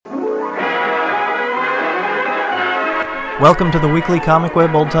Welcome to the weekly Comic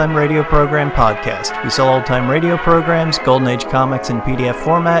Web Old Time Radio Program podcast. We sell old time radio programs, Golden Age comics in PDF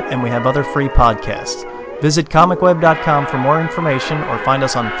format, and we have other free podcasts. Visit comicweb.com for more information or find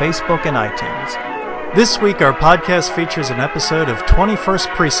us on Facebook and iTunes. This week our podcast features an episode of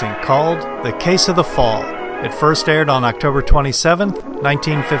 21st Precinct called The Case of the Fall. It first aired on October 27th,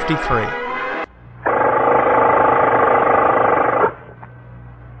 1953.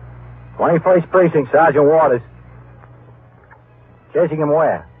 First Precinct, Sergeant Waters. Chasing him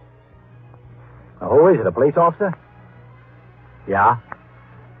where? Now, who is it, a police officer? Yeah.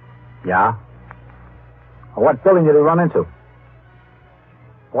 Well, what building did he run into?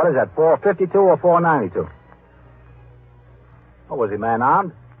 What is that, 452 or 492? Oh, was he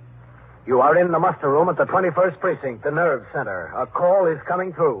man-armed? You are in the muster room at the 21st Precinct, the nerve center. A call is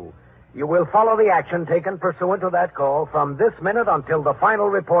coming through. You will follow the action taken pursuant to that call from this minute until the final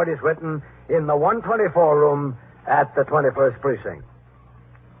report is written in the 124 room at the 21st Precinct.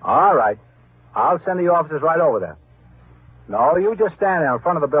 All right. I'll send the officers right over there. No, you just stand there in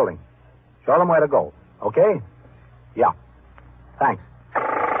front of the building. Show them where to go. Okay? Yeah. Thanks.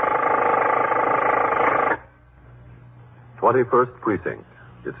 21st Precinct.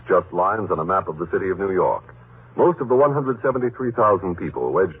 It's just lines on a map of the city of New York. Most of the 173,000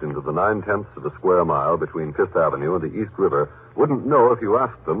 people wedged into the 9/10 of a square mile between Fifth Avenue and the East River wouldn't know if you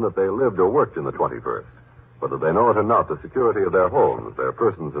asked them that they lived or worked in the 21st. Whether they know it or not, the security of their homes, their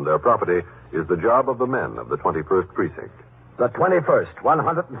persons, and their property is the job of the men of the 21st Precinct. The 21st,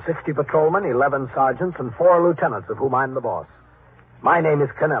 160 patrolmen, 11 sergeants, and 4 lieutenants, of whom I'm the boss. My name is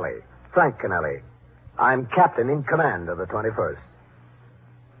Kennelly, Frank Kennelly. I'm captain in command of the 21st.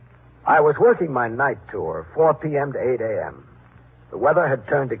 I was working my night tour, 4 p.m. to 8 a.m. The weather had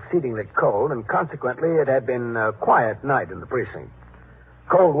turned exceedingly cold, and consequently it had been a quiet night in the precinct.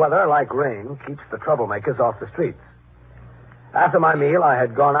 Cold weather, like rain, keeps the troublemakers off the streets. After my meal, I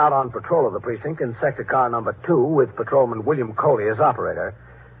had gone out on patrol of the precinct in sector car number 2 with Patrolman William Coley as operator,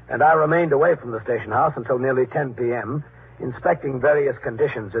 and I remained away from the station house until nearly 10 p.m., inspecting various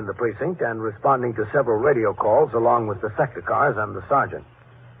conditions in the precinct and responding to several radio calls along with the sector cars and the sergeant.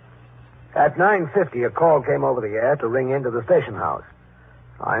 At 9:50, a call came over the air to ring into the station house.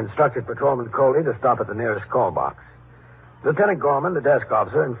 I instructed Patrolman Coley to stop at the nearest call box. Lieutenant Gorman, the desk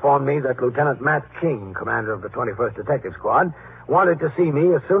officer, informed me that Lieutenant Matt King, commander of the 21st Detective Squad, wanted to see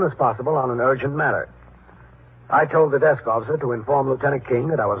me as soon as possible on an urgent matter. I told the desk officer to inform Lieutenant King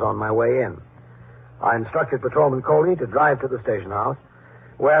that I was on my way in. I instructed Patrolman Coley to drive to the station house,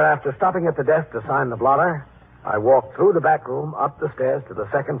 where, after stopping at the desk to sign the blotter, I walked through the back room, up the stairs to the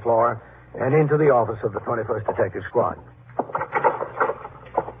second floor, and into the office of the 21st Detective Squad.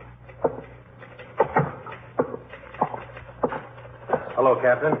 Hello,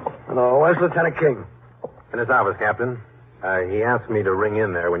 Captain. Hello, where's Lieutenant King? In his office, Captain. He asked me to ring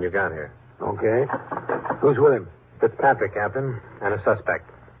in there when you got here. Okay. Who's with him? Fitzpatrick, Captain, and a suspect.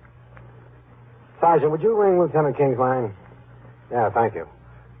 Sergeant, would you ring Lieutenant King's line? Yeah, thank you.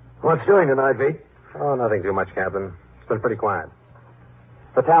 What's doing tonight, Pete? Oh, nothing too much, Captain. It's been pretty quiet.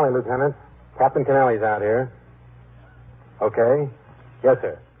 Battalion, Lieutenant. Captain Kennelly's out here. Okay. Yes,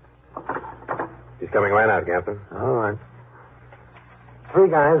 sir. He's coming right out, Captain. All right. 3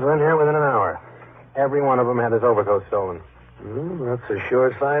 guys were in here within an hour. Every one of them had his overcoat stolen. That's a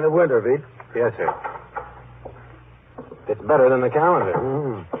sure sign of winter, Pete. Yes, sir. It's better than the calendar.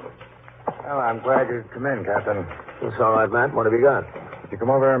 Well, I'm glad you could come in, Captain. That's all right, Matt. What have you got? Could you come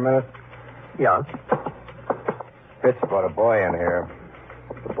over here a minute? Yeah. Fitz brought a boy in here.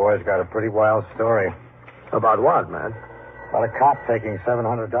 The boy's got a pretty wild story. About what, Matt? About a cop taking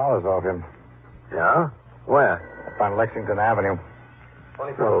 $700 off him. Yeah? Where? Up on Lexington Avenue.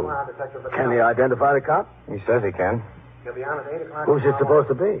 Oh, can he identify the cop? He says he can. Who's it supposed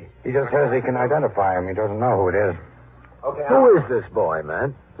to be? He just says he can identify him. He doesn't know who it is. Who is this boy,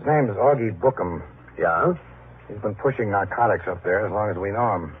 man? His name is Augie Bookham. Yeah? He's been pushing narcotics up there as long as we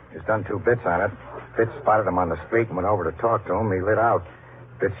know him. He's done 2 bits on it. Fitz spotted him on the street and went over to talk to him. He lit out.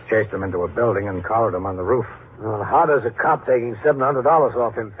 Fitz chased him into a building and collared him on the roof. Well, how does a cop taking $700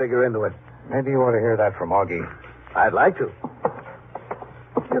 off him figure into it? Maybe you ought to hear that from Augie. I'd like to.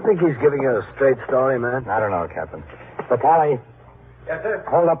 You think he's giving you a straight story, man? I don't know, Captain. Batali. Yes, sir.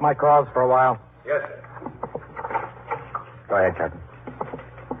 Hold up my calls for a while. Yes, sir. Go ahead, Captain.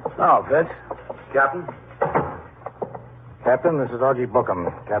 Oh, Fitz. Captain? Captain, this is Augie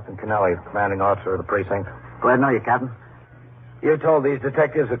Bookham, Captain Kennelly, commanding officer of the precinct. Glad to know you, Captain. You told these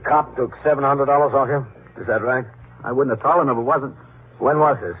detectives a cop took $700 off you? Is that right? I wouldn't have told him if it wasn't. When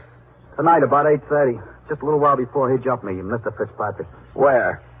was this? Tonight, about 8:30. Just a little while before he jumped me, Mr. Fitzpatrick.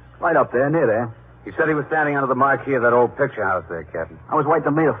 Where? Right up there, near there. He said he was standing under the marquee of that old picture house there, Captain. I was waiting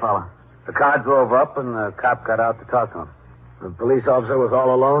to meet a fella. The car drove up, and the cop got out to talk to him. The police officer was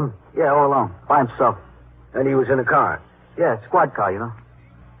all alone? Yeah, all alone. By himself. And he was in a car? Yeah, squad car, you know.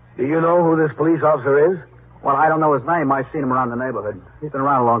 Do you know who this police officer is? Well, I don't know his name. I've seen him around the neighborhood. He's been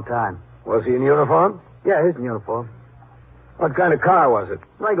around a long time. Was he in uniform? Yeah, he's in uniform. What kind of car was it?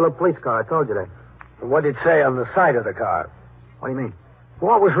 Regular police car, I told you that. What did it say on the side of the car? What do you mean?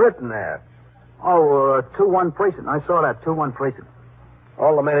 What was written there? Oh, 2-1 precinct. I saw that, 2-1 precinct.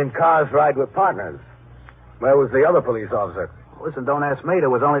 All the men in cars ride with partners. Where was the other police officer? Listen, don't ask me. There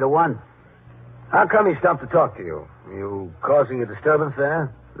was only the one. How come he stopped to talk to you? You causing a disturbance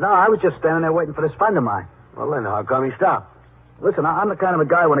there? No, I was just standing there waiting for this friend of mine. Well, then how come he stopped? Listen, I'm the kind of a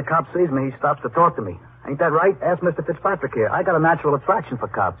guy when a cop sees me, he stops to talk to me. Ain't that right? Ask Mr. Fitzpatrick here. I got a natural attraction for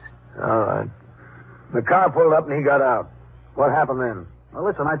cops. All right. The car pulled up and he got out. What happened then? Well,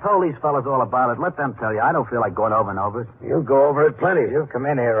 listen, I told these fellas all about it. Let them tell you. I don't feel like going over and over it. You'll go over it plenty. You've come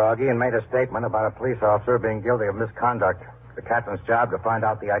in here, Augie, and made a statement about a police officer being guilty of misconduct. It's the captain's job to find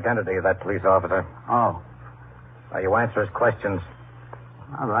out the identity of that police officer. Oh. Now, you answer his questions.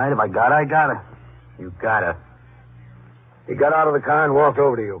 All right, if I got it, I got it. You gotta. He got out of the car and walked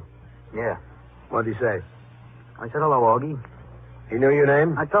over to you. Yeah. What'd he say? I said, hello, Augie. He knew your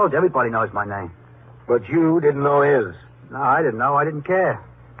name? I told you, everybody knows my name. But you didn't know his. No, I didn't know. I didn't care.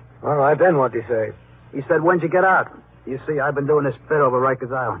 All right, then what'd he say? He said, when'd you get out? You see, I've been doing this bit over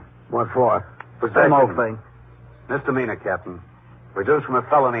Rikers Island. What for? Same old thing. Misdemeanor, Captain. Reduced from a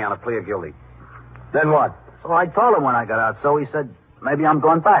felony on a plea of guilty. Then what? So I told him when I got out. So he said, maybe I'm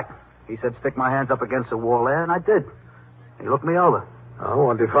going back. He said, stick my hands up against the wall there, and I did. He looked me over. Oh,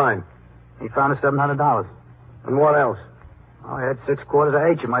 what'd he find? He found the $700. And what else? Oh, I had 6 quarters of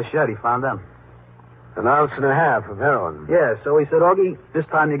H in my shed. He found them. 1.5 ounces of heroin. Yeah, so he said, Augie, this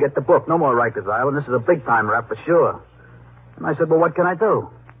time you get the book. No more Rikers Island. This is a big-time rap for sure. And I said, well, what can I do?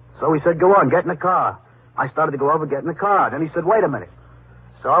 So he said, go on, get in the car. I started to go over, get in the car. Then he said, wait a minute.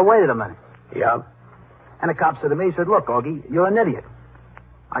 So I waited a minute. Yeah? And the cop said to me, he said, look, Augie, you're an idiot.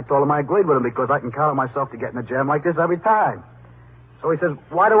 I told him I agreed with him because I can count on myself to get in a jam like this every time. So he says,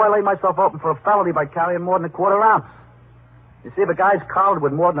 why do I lay myself open for a felony by carrying more than 1/4 ounce? You see, if a guy's collared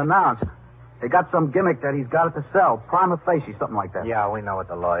with more than an ounce, they got some gimmick that he's got it to sell. Prima facie, something like that. Yeah, we know what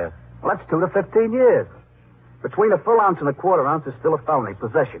the lawyer. Well, that's 2 to 15 years. Between a full ounce and 1/4 ounce is still a felony,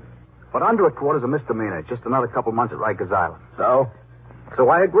 possession. But under 1/4 is a misdemeanor, just another couple months at Rikers Island. So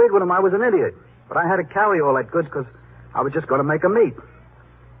I agreed with him I was an idiot. But I had to carry all that goods because I was just going to make a meet.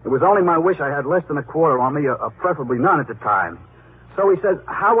 It was only my wish I had less than 1/4 on me, preferably none at the time. So he says,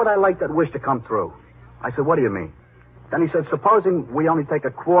 how would I like that wish to come true? I said, what do you mean? Then he said, supposing we only take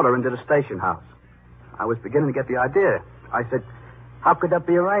 1/4 into the station house. I was beginning to get the idea. I said, how could that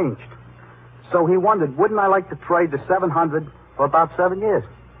be arranged? So he wondered, wouldn't I like to trade the 700 for about 7 years?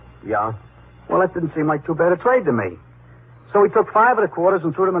 Yeah? Well, that didn't seem like too bad a trade to me. So he took 5 of the quarters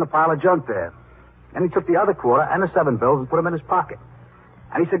and threw them in a pile of junk there. And he took the other 1/4 and the 7 bills and put them in his pocket.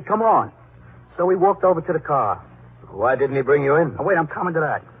 And he said, come on. So we walked over to the car. Why didn't he bring you in? Oh, wait, I'm coming to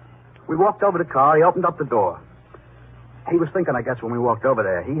that. We walked over to the car. He opened up the door. He was thinking, I guess, when we walked over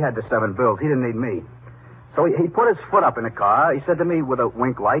there. He had the 7 bills. He didn't need me. So he put his foot up in the car. He said to me with a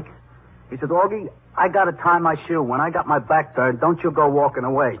wink like, he said, Augie, I got to tie my shoe. When I got my back turned, don't you go walking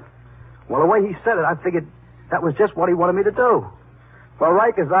away. Well, the way he said it, I figured that was just what he wanted me to do. Well,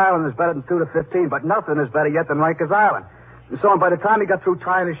 Rikers Island is better than 2 to 15, but nothing is better yet than Rikers Island. And so by the time he got through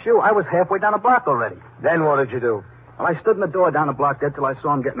tying his shoe, I was halfway down the block already. Then what did you do? Well, I stood in the door down the block there till I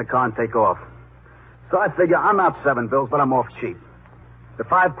saw him get in the car and take off. So I figure I'm out 7 bills, but I'm off cheap. The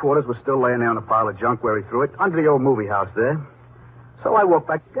 5 quarters was still laying there on a pile of junk where he threw it, under the old movie house there. So I walked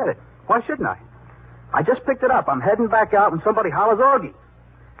back to get it. Why shouldn't I? I just picked it up. I'm heading back out when somebody hollers Augie.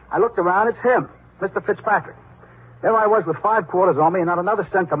 I looked around. It's him, Mr. Fitzpatrick. There I was with 5 quarters on me and not another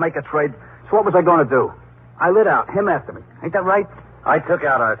cent to make a trade. So what was I going to do? I lit out, him after me. Ain't that right? I took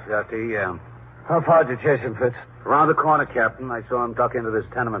out Archie, How far did you chase him, Fitz? around the corner, Captain. I saw him duck into this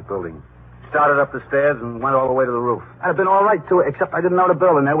tenement building. Started up the stairs and went all the way to the roof. I'd have been all right, too, except I didn't know the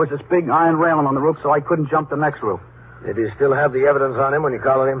building. There was this big iron railing on the roof, so I couldn't jump the next roof. Did you still have the evidence on him when you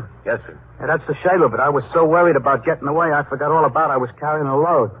collared him? Yes, sir. Yeah, that's the shame of it. I was so worried about getting away, I forgot all about I was carrying a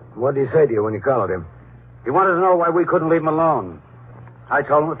load. What did he say to you when you collared him? He wanted to know why we couldn't leave him alone. I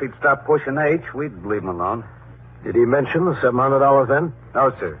told him if he'd stop pushing H, we'd leave him alone. Did he mention the $700 then?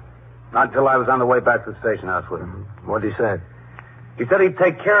 No, sir. Not until I was on the way back to the station house with him. What did he say? He said he'd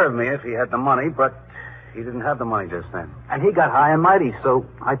take care of me if he had the money, but he didn't have the money just then. And he got high and mighty, so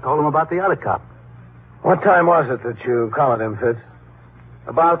I told him about the other cop. What time was it that you collared him, Fitz?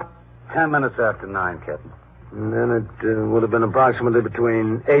 About 10 minutes after 9, Captain. And then it would have been approximately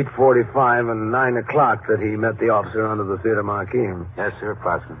between 8:45 and 9 o'clock that he met the officer under the theater marquee. Yes, sir,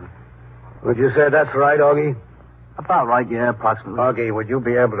 approximately. Would you say that's right, Augie? About right, yeah, approximately. Augie, would you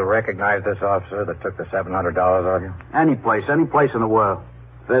be able to recognize this officer that took the $700 off you? Any place in the world.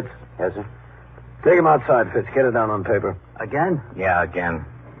 Fitz? Yes, sir. Take him outside, Fitz. Get it down on paper. Again? Yeah, again.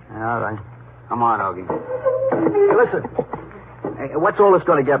 Yeah, all right. Come on, Augie. Hey, listen. Hey, what's all this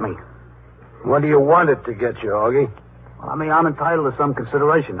going to get me? What do you want it to get you, Augie? Well, I mean, I'm entitled to some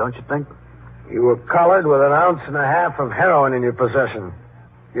consideration, don't you think? You were collared with 1.5 ounces of heroin in your possession.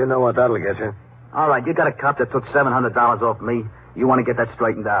 You know what that'll get you. All right, you got a cop that took $700 off me. You want to get that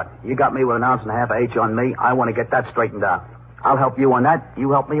straightened out. You got me with 1.5 ounces of H on me. I want to get that straightened out. I'll help you on that.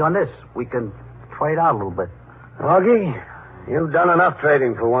 You help me on this. We can trade out a little bit. Augie, you've done enough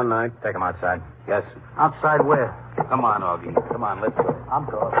trading for one night. Take him outside. Yes. Outside where? Come on, Augie. Come on, let's go. I'm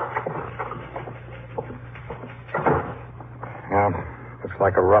talking. Yeah, looks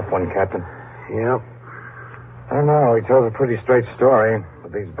like a rough one, Captain. Yep. I don't know. He tells a pretty straight story.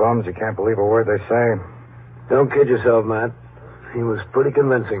 With these bums, you can't believe a word they say. Don't kid yourself, Matt. He was pretty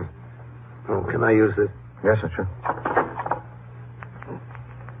convincing. Oh, can I use this? Yes, sir, sure.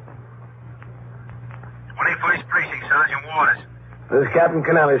 21st Precinct, Sergeant Waters. This is Captain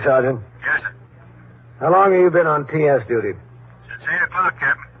Kennelly, Sergeant. Yes, sir. How long have you been on TS duty? Since 8 o'clock,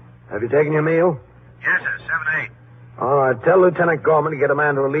 Captain. Have you taken your meal? Yes, sir. 7-8. All right. Tell Lieutenant Gorman to get a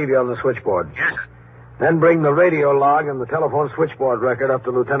man to relieve you on the switchboard. Yes, sir. Then bring the radio log and the telephone switchboard record up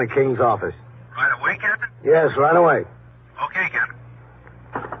to Lieutenant King's office. Right away, Captain? Yes, right away. Okay, Captain.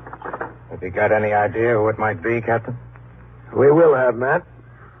 Have you got any idea who it might be, Captain? We will have, Matt.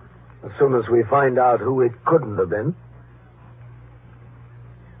 As soon as we find out who it couldn't have been.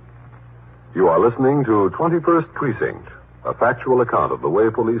 You are listening to 21st Precinct, a factual account of the way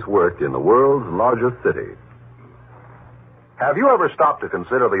police work in the world's largest city. Have you ever stopped to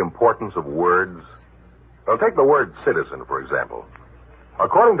consider the importance of words? Well, take the word citizen, for example.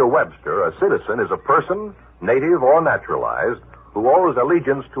 According to Webster, a citizen is a person, native or naturalized, who owes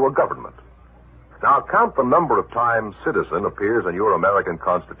allegiance to a government. Now, count the number of times citizen appears in your American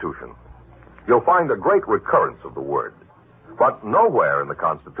Constitution. You'll find a great recurrence of the word. But nowhere in the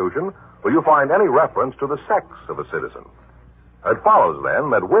Constitution will you find any reference to the sex of a citizen. It follows, then,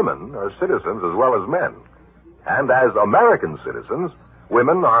 that women are citizens as well as men. And as American citizens,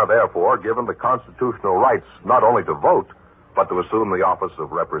 women are therefore given the constitutional rights not only to vote, but to assume the office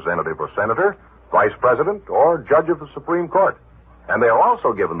of representative or senator, vice president, or judge of the Supreme Court. And they are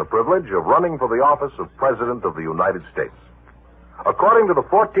also given the privilege of running for the office of President of the United States. According to the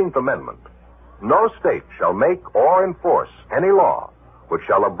 14th Amendment, no state shall make or enforce any law which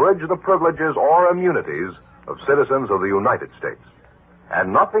shall abridge the privileges or immunities of citizens of the United States.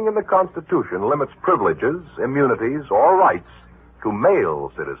 And nothing in the Constitution limits privileges, immunities, or rights to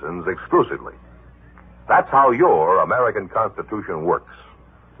male citizens exclusively. That's how your American Constitution works.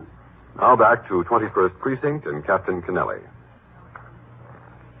 Now back to 21st Precinct and Captain Kennelly.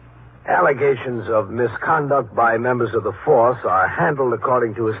 Allegations of misconduct by members of the force are handled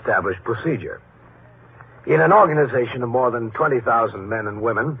according to established procedure. In an organization of more than 20,000 men and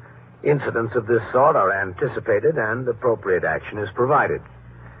women, incidents of this sort are anticipated and appropriate action is provided.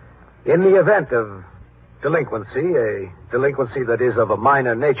 In the event of delinquency, a delinquency that is of a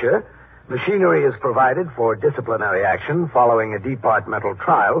minor nature, machinery is provided for disciplinary action following a departmental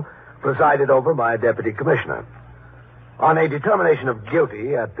trial presided over by a deputy commissioner. On a determination of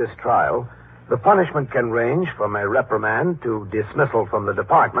guilty at this trial, the punishment can range from a reprimand to dismissal from the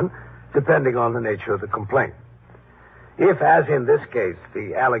department, depending on the nature of the complaint. If, as in this case,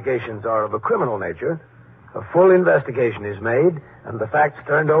 the allegations are of a criminal nature, a full investigation is made and the facts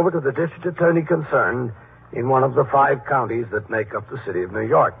turned over to the district attorney concerned in one of the 5 counties that make up the city of New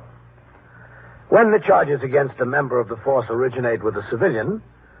York. When the charges against a member of the force originate with a civilian,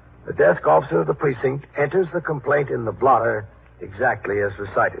 the desk officer of the precinct enters the complaint in the blotter exactly as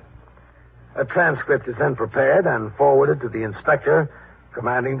recited. A transcript is then prepared and forwarded to the inspector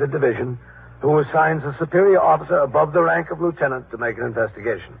commanding the division, who assigns a superior officer above the rank of lieutenant to make an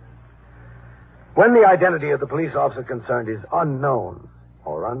investigation. When the identity of the police officer concerned is unknown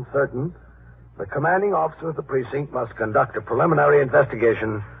or uncertain, the commanding officer of the precinct must conduct a preliminary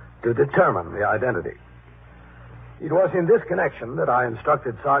investigation to determine the identity. It was in this connection that I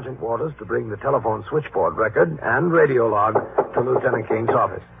instructed Sergeant Waters to bring the telephone switchboard record and radio log to Lieutenant King's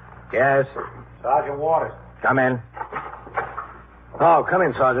office. Yes. Sergeant Waters. Come in. Oh, come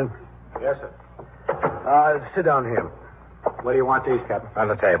in, Sergeant. Yes, sir. Sit down here. Where do you want these, Captain? On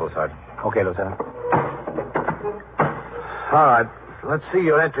the table, Sergeant. Okay, Lieutenant. All right. Let's see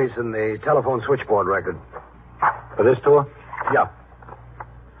your entries in the telephone switchboard record. For this tour? Yeah.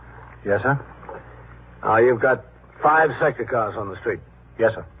 Yes, sir. You've got 5 sector cars on the street.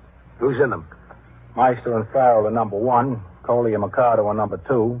 Yes, sir. Who's in them? Meister and Farrell are number 1. Coley and Mercado are number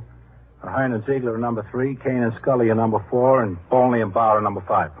 2. Hearn and Ziegler are number 3. Kane and Scully are number 4. And Bolney and Bauer are number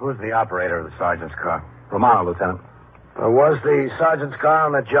 5. Who's the operator of the sergeant's car? Romano, Lieutenant. Was the sergeant's car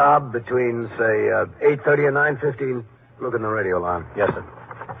on the job between, say, 8:30 and 9:15? Look in the radio line. Yes, sir.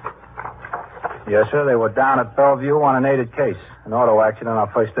 Yes, sir. They were down at Bellevue on an aided case. An auto accident on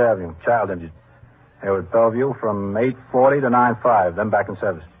First Avenue. Child injured. They were at Bellevue from 8:40 to 9:05, then back in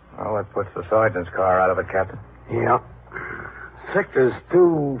service. Well, that puts the sergeant's car out of it, Captain. Yeah. Sectors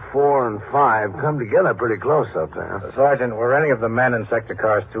 2, 4, and 5 come together pretty close up there. Sergeant, were any of the men in sector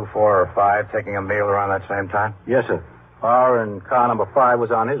cars 2, 4, or 5 taking a meal around that same time? Yes, sir. Bauer in car number 5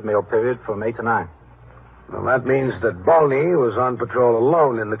 was on his meal period from 8 to 9. Well, that means that Bolney was on patrol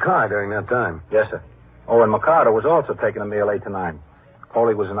alone in the car during that time. Yes, sir. Oh, and Mercado was also taking a meal 8 to 9.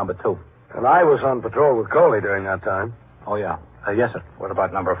 Coley was in number 2. And I was on patrol with Coley during that time. Oh, yeah. Yes, sir. What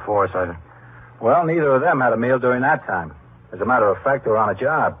about number 4, Sergeant? Well, neither of them had a meal during that time. As a matter of fact, they were on a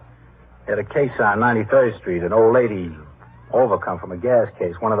job. They had a case on 93rd Street. An old lady overcome from a gas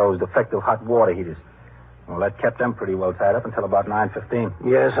case, one of those defective hot water heaters. Well, that kept them pretty well tied up until about 9:15.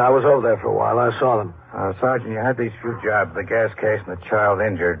 Yes, I was over there for a while. I saw them. Sergeant, you had these few jobs, the gas case and the child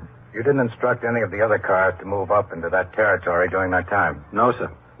injured. You didn't instruct any of the other cars to move up into that territory during that time? No, sir.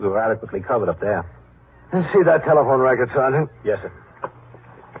 We were adequately covered up there. Let's see that telephone record, Sergeant. Yes, sir.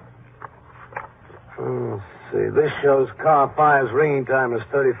 Let's see. This shows car 5's ringing time is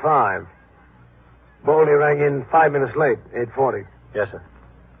 35. Bolney rang in 5 minutes late, 8:40. Yes, sir.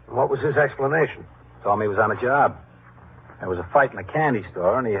 What was his explanation? Told me he was on a job. There was a fight in a candy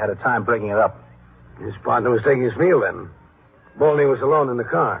store, and he had a time breaking it up. His partner was taking his meal then. Bolney was alone in the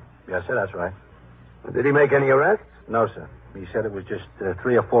car. Yes, sir, that's right. Did he make any arrests? No, sir. He said it was just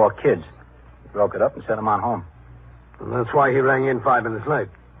 3 or 4 kids. He broke it up and sent them on home. And that's why he rang in 5 minutes late.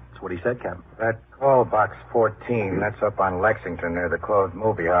 That's what he said, Captain. That call box 14, that's up on Lexington near the closed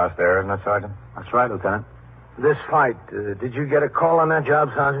movie house there, isn't it, Sergeant? That's right, Lieutenant. This fight, did you get a call on that job,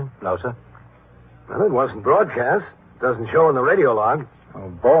 Sergeant? No, sir. Well, it wasn't broadcast. Doesn't show in the radio log.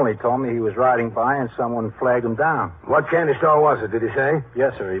 Well, Bolney told me he was riding by and someone flagged him down. What candy store was it, did he say?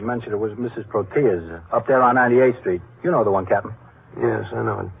 Yes, sir. He mentioned it was Mrs. Protea's, up there on 98th Street. You know the one, Captain. Yes, I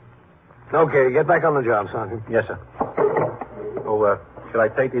know it. Okay, get back on the job, Sergeant. Yes, sir. Oh, should I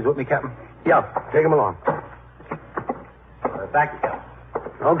take these with me, Captain? Yeah, take them along. Thank you, Captain.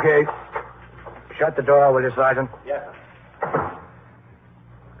 Okay. Shut the door, will you, Sergeant? Yes, sir.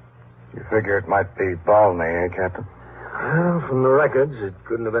 You figure it might be Bolney, eh, Captain? Well, from the records, it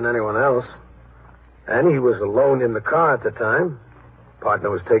couldn't have been anyone else. And he was alone in the car at the time. Partner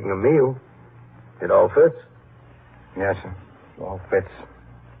was taking a meal. It all fits. Yes, sir. All fits.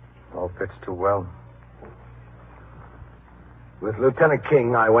 All fits too well. With Lieutenant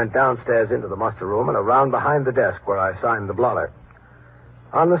King, I went downstairs into the muster room and around behind the desk where I signed the blotter.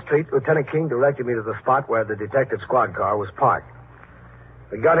 On the street, Lieutenant King directed me to the spot where the detective squad car was parked.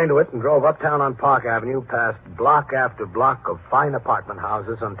 We got into it and drove uptown on Park Avenue past block after block of fine apartment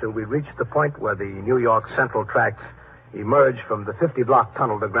houses until we reached the point where the New York Central tracks emerge from the 50-block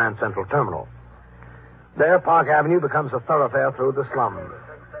tunnel to Grand Central Terminal. There, Park Avenue becomes a thoroughfare through the slums.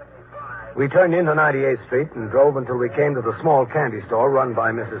 We turned into 98th Street and drove until we came to the small candy store run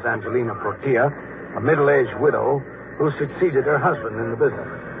by Mrs. Angelina Protea, a middle-aged widow who succeeded her husband in the business.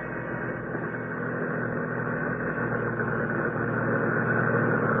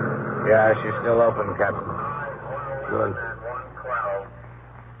 Yeah, she's still open, Captain. Good.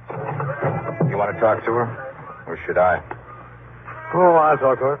 You want to talk to her? Or should I? Oh, I'll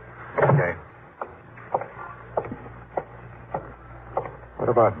talk to her. Okay. What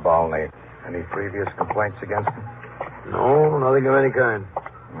about Bolney? Any previous complaints against him? No, nothing of any kind.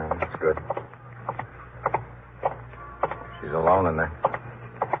 No, that's good. She's alone in there.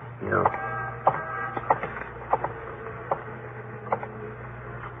 Yeah.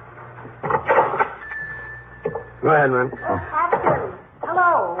 Go ahead, man. Captain,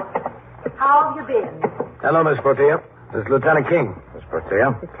 hello. How have you been? Hello, Miss Protea. This is Lieutenant King. Miss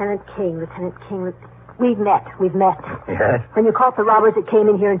Protea? Lieutenant King. We've met. Yes? When you caught the robbers that came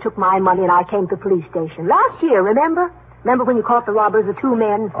in here and took my money and I came to the police station. Last year, remember? Remember when you caught the robbers, the 2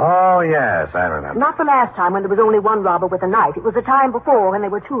 men? Oh, yes, I remember. Not the last time when there was only 1 robber with a knife. It was the time before when there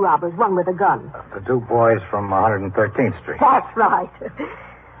were 2 robbers, one with a gun. The 2 boys from 113th Street. That's right.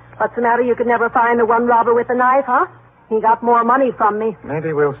 What's the matter? You could never find the 1 robber with a knife, huh? He got more money from me.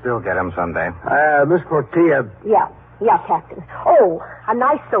 Maybe we'll still get him someday. Miss Protea. Yeah. Yeah, Captain. Oh, a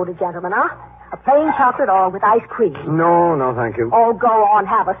nice soda, gentlemen, huh? A plain chocolate or with ice cream. No, thank you. Oh, go on,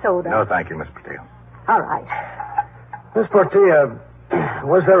 have a soda. No, thank you, Miss Portillo. All right. Miss Portilla,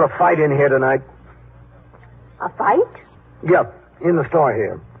 was there a fight in here tonight? A fight? Yep, in the store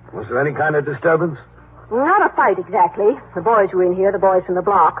here. Was there any kind of disturbance? Not a fight exactly. The boys were in here, the boys from the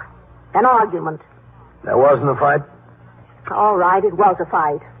block. An argument. There wasn't a fight? All right, it was a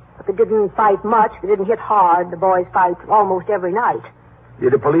fight. But they didn't fight much. They didn't hit hard. The boys fight almost every night.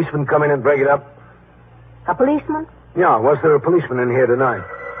 Did a policeman come in and break it up? A policeman? Yeah, was there a policeman in here tonight?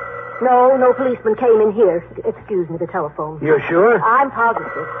 No policeman came in here. Excuse me, the telephone. You're sure? I'm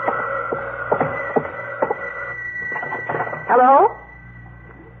positive. Hello?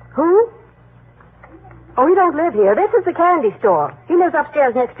 Who? Oh, he don't live here. This is the candy store. He lives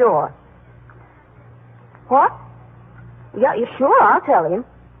upstairs next door. What? Yeah, you sure? I'll tell him.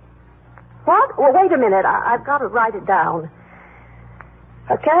 What? Well, wait a minute. I've got to write it down.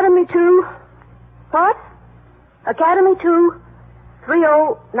 Academy 2... What? Academy 2...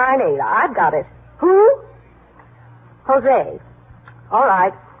 3098. I've got it. Who? Jose. All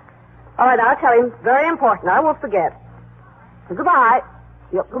right, I'll tell him. Very important. I won't forget. Goodbye.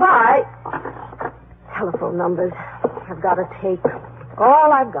 Yep, goodbye. Telephone numbers. I've got to take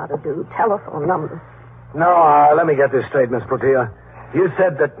all I've got to do. Telephone numbers. No, let me get this straight, Miss Portilla. You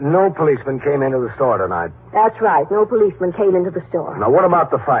said that no policeman came into the store tonight. That's right. No policeman came into the store. Now, what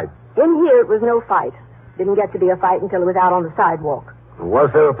about the fight? In here, it was no fight. Didn't get to be a fight until it was out on the sidewalk.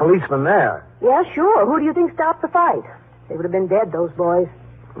 Was there a policeman there? Yeah, sure. Who do you think stopped the fight? They would have been dead, those boys.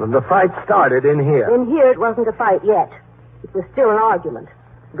 The fight started in here. In here, it wasn't a fight yet. It was still an argument.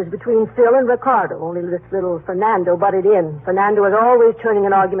 It was between Phil and Ricardo, only this little Fernando butted in. Fernando was always turning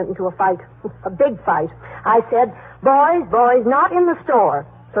an argument into a fight. A big fight. I said, boys, not in the store.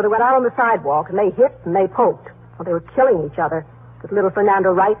 So they went out on the sidewalk, and they hit and they poked. Well, they were killing each other, with little Fernando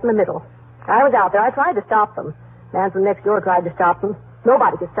right in the middle. I was out there. I tried to stop them. Man from next door tried to stop them.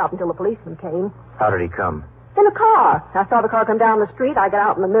 Nobody could stop until the policeman came. How did he come? In a car. I saw the car come down the street. I got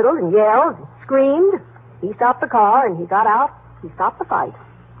out in the middle and yelled, screamed. He stopped the car, and he got out. He stopped the fight.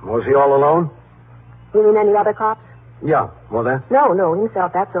 Was he all alone? You mean any other cops? Yeah. Well, then? No,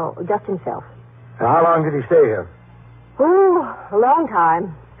 himself. That's all. Just himself. How long did he stay here? Oh, a long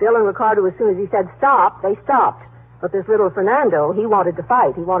time. Phil and Ricardo, as soon as he said stop, they stopped. But this little Fernando, he wanted to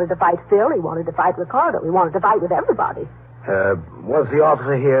fight. He wanted to fight Phil. He wanted to fight Ricardo. He wanted to fight with everybody. Was the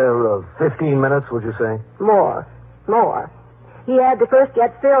officer here 15 minutes, would you say? More. He had to first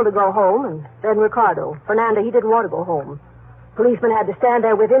get Phil to go home, and then Ricardo. Fernando, he didn't want to go home. Policeman had to stand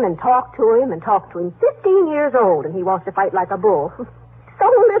there with him and talk to him. 15 years old, and he wants to fight like a bull. So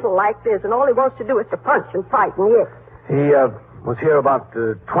little like this, and all he wants to do is to punch and fight and hit. He was here about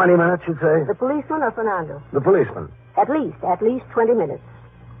 20 minutes, you'd say? The policeman or Fernando? The policeman. At least 20 minutes.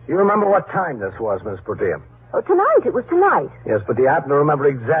 You remember what time this was, Miss Portilla? Oh, tonight. It was tonight. Yes, but do you happen to remember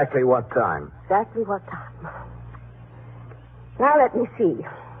exactly what time? Exactly what time? Now, let me see.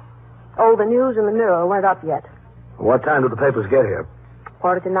 Oh, the News and the Mirror weren't up yet. What time did the papers get here?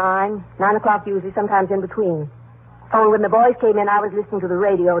 8:45. 9 o'clock usually, sometimes in between. Oh, when the boys came in, I was listening to the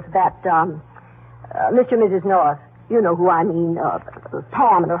radio to that, Mr. and Mrs. North. You know who I mean,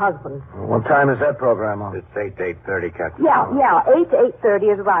 Pam and her husband. What time is that program on? It's 8:30, Captain. Yeah, 8 to 8:30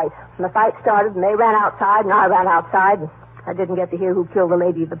 is right. And the fight started, and they ran outside, and I ran outside. And I didn't get to hear who killed the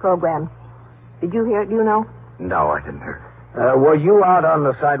lady of the program. Did you hear it? Do you know? No, I didn't hear. Were you out on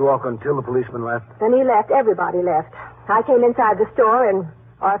the sidewalk until the policeman left? Then he left. Everybody left. I came inside the store, and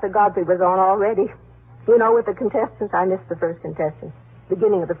Arthur Godfrey was on already. You know, with the contestants, I missed the first contestant.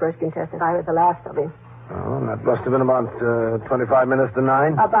 Beginning of the first contestant. I heard the last of him. Oh, that must have been about 25 minutes to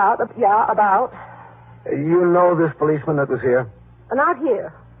 9? About. You know this policeman that was here? Not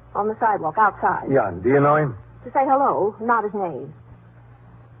here. On the sidewalk, outside. Yeah. Do you know him? To say hello, not his name.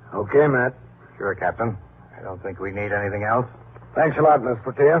 Okay, Matt. Sure, Captain. I don't think we need anything else. Thanks a lot, Miss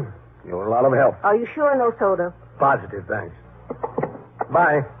Portilla. You were a lot of help. Are you sure no soda? Positive, thanks.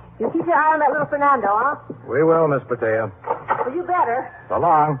 Bye. You keep your eye on that little Fernando, huh? We will, Miss Portilla. Well, you better. So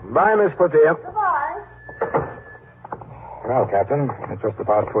long. Bye, Miss Portilla. Goodbye. Well, Captain, it just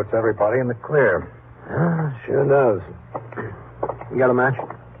about puts everybody in the clear. Yeah, sure does. You got a match?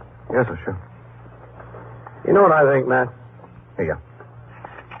 Yes, sir, sure. You know what I think, Matt? Here you go.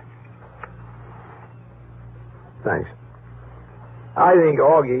 Thanks. I think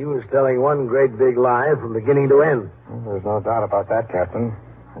Augie was telling one great big lie from beginning to end. Well, there's no doubt about that, Captain.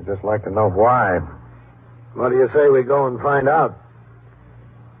 I'd just like to know why. What do you say we go and find out?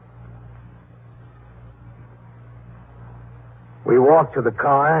 We walked to the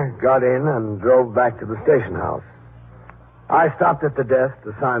car, got in, and drove back to the station house. I stopped at the desk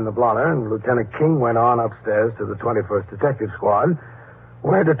to sign the blotter, and Lieutenant King went on upstairs to the 21st Detective Squad,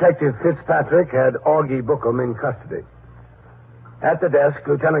 where Detective Fitzpatrick had Augie Bookham in custody. At the desk,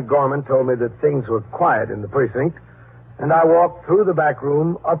 Lieutenant Gorman told me that things were quiet in the precinct, and I walked through the back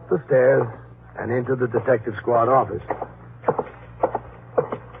room, up the stairs, and into the Detective Squad office.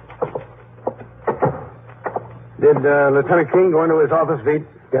 Did Lieutenant King go into his office, Pete?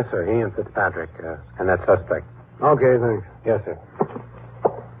 Yes, sir. He and Fitzpatrick and that suspect. Okay, thanks. Yes, sir.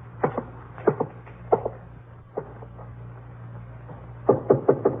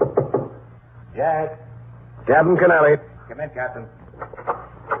 Jack. Captain Kennelly. Come in, Captain.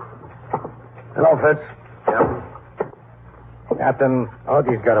 Hello, Fitz. Captain,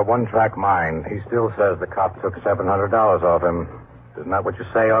 Augie's got a one-track mind. He still says the cop took $700 off him. Isn't that what you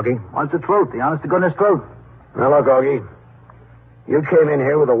say, Augie? What's the truth? The honest-to-goodness truth. Now, look, Augie. You came in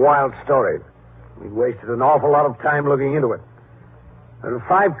here with a wild story. We wasted an awful lot of time looking into it. There are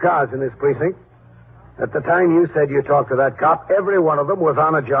 5 cars in this precinct. At the time you said you talked to that cop, every one of them was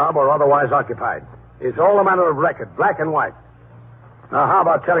on a job or otherwise occupied. It's all a matter of record, black and white. Now, how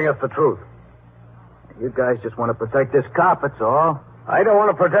about telling us the truth? You guys just want to protect this cop, that's all. I don't want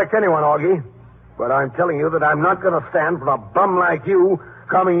to protect anyone, Augie. But I'm telling you that I'm not going to stand for a bum like you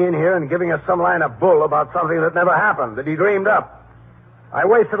coming in here and giving us some line of bull about something that never happened, that he dreamed up. I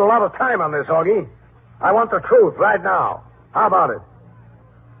wasted a lot of time on this, Augie. I want the truth right now. How about it?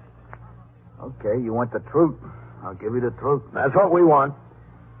 Okay, you want the truth. I'll give you the truth. That's what we want.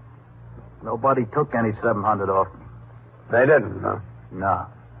 Nobody took any 700 off me. They didn't, huh? No.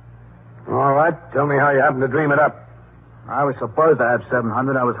 All right. Tell me how you happened to dream it up. I was supposed to have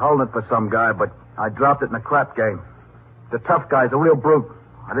 700. I was holding it for some guy, but I dropped it in a crap game. The tough guy's a real brute.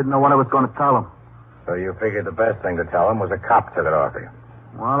 I didn't know what I was going to tell him. So you figured the best thing to tell him was a cop took it off you.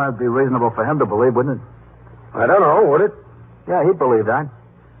 Well, that'd be reasonable for him to believe, wouldn't it? I don't know, would it? Yeah, he'd believe that.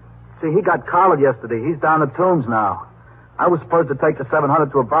 See, he got collared yesterday. He's down the Tombs now. I was supposed to take the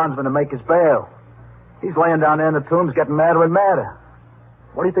 700 to a bondsman to make his bail. He's laying down there in the Tombs getting madder and madder.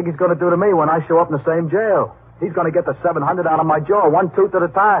 What do you think he's going to do to me when I show up in the same jail? He's going to get the 700 out of my jaw, one tooth at a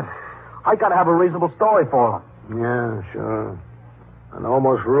time. I got to have a reasonable story for him. Yeah, sure. And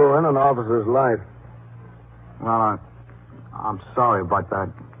almost ruin an officer's life. Well, I'm sorry about that.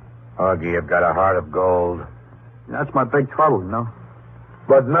 Augie, you've got a heart of gold. That's my big trouble, you know.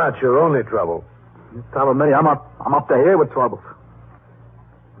 But not your only trouble. You're telling me I'm up to here with troubles.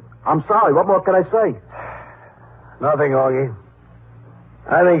 I'm sorry. What more can I say? Nothing, Augie.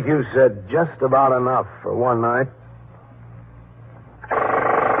 I think you said just about enough for one night.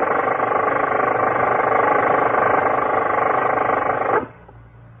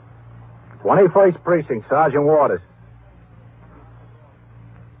 "21st Precinct, Sergeant Waters."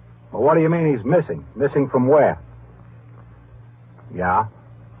 Well, what do you mean he's missing? Missing from where? Yeah.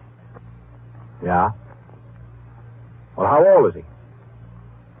 Yeah. Well, how old is he?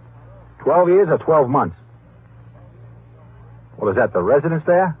 12 years or 12 months? Well, is that the residence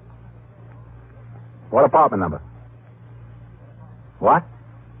there? What apartment number? What?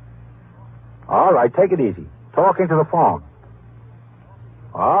 All right, take it easy. Talk into the phone.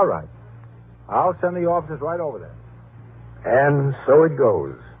 All right. I'll send the officers right over there. And so it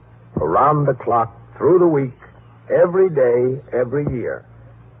goes. Around the clock, through the week, every day, every year.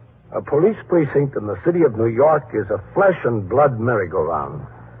 A police precinct in the city of New York is a flesh and blood merry-go-round.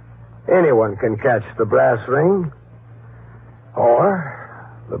 Anyone can catch the brass ring,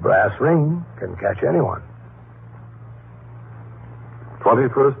 or the brass ring can catch anyone.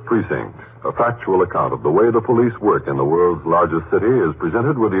 21st Precinct, a factual account of the way the police work in the world's largest city, is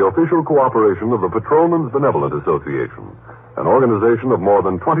presented with the official cooperation of the Patrolmen's Benevolent Association, an organization of more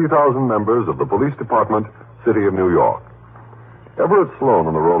than 20,000 members of the Police Department, City of New York. Everett Sloan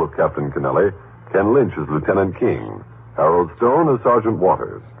in the role of Captain Kennelly, Ken Lynch as Lieutenant King, Harold Stone as Sergeant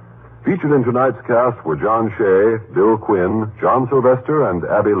Waters. Featured in tonight's cast were John Shea, Bill Quinn, John Sylvester, and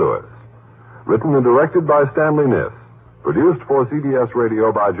Abby Lewis. Written and directed by Stanley Niss. Produced for CBS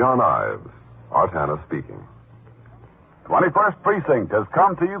Radio by John Ives. Art Hanna speaking. 21st Precinct has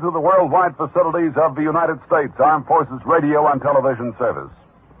come to you through the worldwide facilities of the United States Armed Forces Radio and Television Service.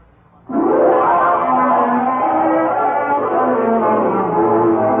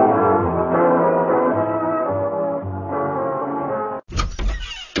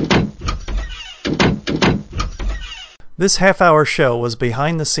 This half-hour show was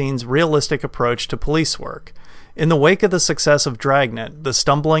behind-the-scenes realistic approach to police work. In the wake of the success of Dragnet, the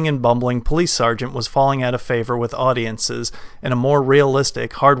stumbling and bumbling police sergeant was falling out of favor with audiences, and a more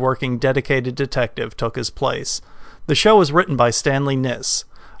realistic, hard-working, dedicated detective took his place. The show was written by Stanley Niss.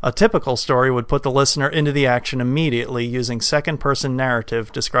 A typical story would put the listener into the action immediately using second-person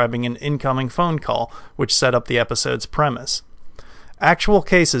narrative describing an incoming phone call, which set up the episode's premise. Actual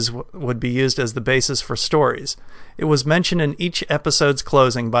cases would be used as the basis for stories. It was mentioned in each episode's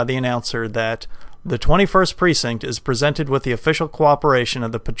closing by the announcer that the 21st Precinct is presented with the official cooperation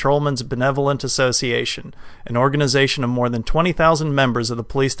of the Patrolmen's Benevolent Association, an organization of more than 20,000 members of the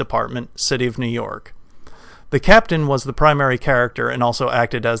police department, City of New York. The captain was the primary character and also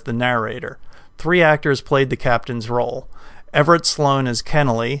acted as the narrator. 3 actors played the captain's role: Everett Sloane as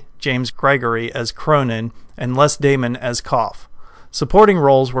Kennelly, James Gregory as Cronin, and Les Damon as Koff. Supporting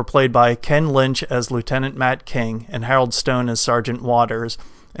roles were played by Ken Lynch as Lieutenant Matt King and Harold Stone as Sergeant Waters,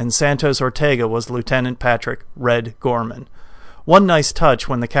 and Santos Ortega was Lieutenant Patrick Red Gorman. One nice touch,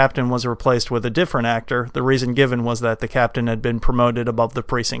 when the captain was replaced with a different actor, the reason given was that the captain had been promoted above the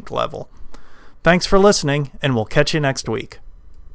precinct level. Thanks for listening, and we'll catch you next week.